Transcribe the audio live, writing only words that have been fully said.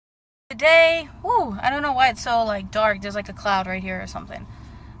Today, whoo, I don't know why it's so like dark. There's like a cloud right here or something.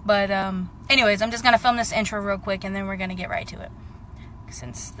 But anyways, I'm just gonna film this intro real quick and then we're gonna get right to it,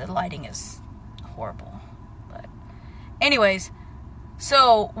 since the lighting is horrible. But anyways,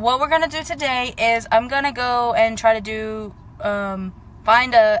 so what we're gonna do today is I'm gonna go and try to do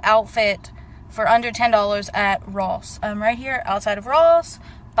find a outfit for under $10 at Ross. I'm right here outside of Ross,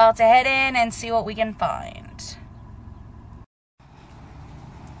 about to head in and see what we can find.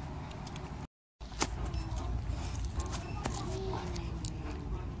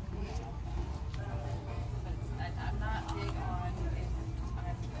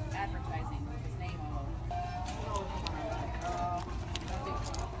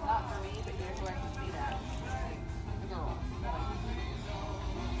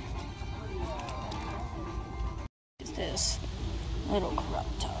 This little crop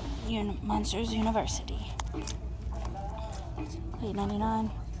top, Monsters University,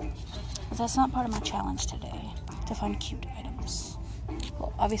 $8.99. But that's not part of my challenge today, to find cute items.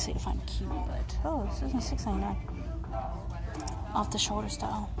 Well, obviously to find cute, but oh, this isn't $6.99. Off the shoulder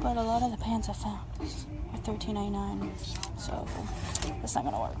style, but a lot of the pants I found are $13.99, so that's not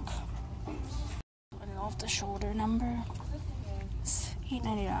gonna work. An off the shoulder number, it's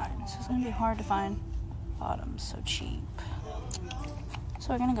 $8.99, so it's gonna be hard to find bottoms so cheap.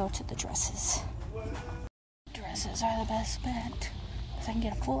 So we're gonna go to the dresses. Dresses are the best bet, because I can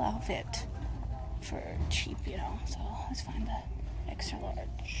get a full outfit for cheap, you know. So let's find the extra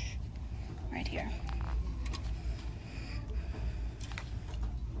large right here.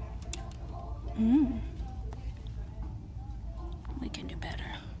 We can do better.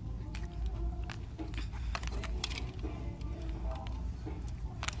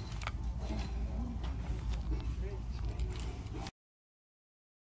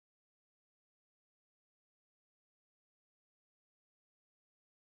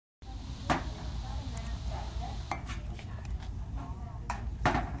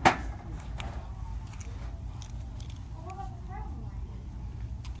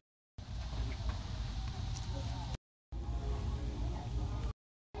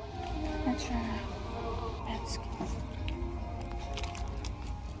 That's right. Basket.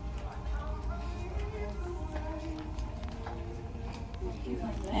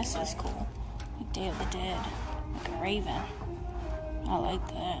 This is cool. Like Day of the Dead. Like a raven. I like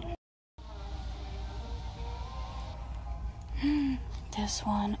that. This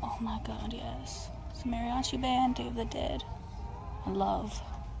one. Oh my god, yes. It's a mariachi band, Day of the Dead. I love.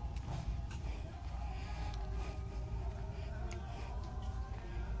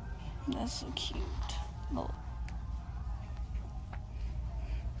 That's so cute. Oh.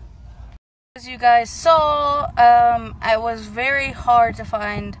 As you guys saw, it was very hard to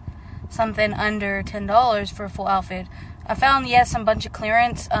find something under $10 for a full outfit. I found, yes, some bunch of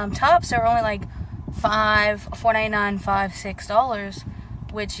clearance tops. They were only like $4.99, $6,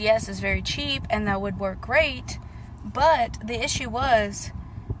 which, yes, is very cheap, and that would work great. But the issue was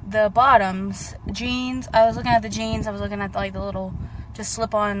the bottoms, jeans. I was looking at the jeans. I was looking at like the little just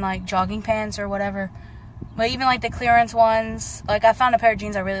slip on like jogging pants or whatever. But even like the clearance ones, like I found a pair of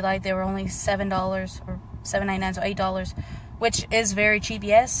jeans I really liked. They were only $7 or $7.99, so $8, which is very cheap,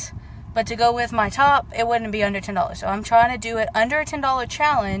 yes. But to go with my top, it wouldn't be under $10. So I'm trying to do it under a $10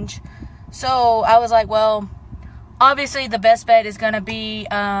 challenge. So I was like, well, obviously the best bet is gonna be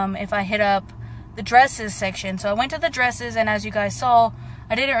if I hit up the dresses section. So I went to the dresses, and as you guys saw,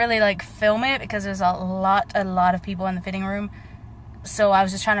 I didn't really like film it because there's a lot of people in the fitting room. So I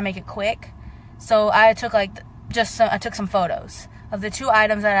was just trying to make it quick. So I took like I took some photos of the two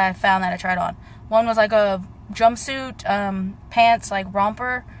items that I found that I tried on. One was like a jumpsuit, pants, like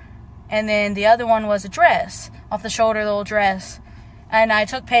romper, and then the other one was a dress, off the shoulder little dress. And I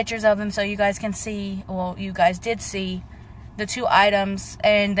took pictures of them so you guys can see, well, you guys did see the two items,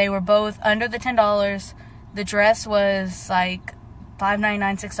 and they were both under the $10. The dress was like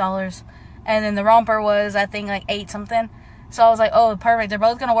 $5.99, $6, and then the romper was, I think, like $8 something. So I was like, oh, perfect. They're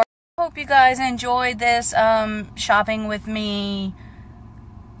both going to work. Hope you guys enjoyed this shopping with me,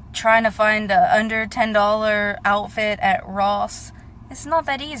 trying to find a under $10 outfit at Ross. It's not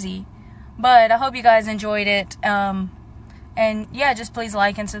that easy, but I hope you guys enjoyed it. And yeah, just please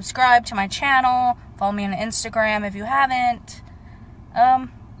like and subscribe to my channel. Follow me on Instagram if you haven't.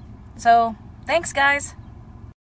 So thanks, guys.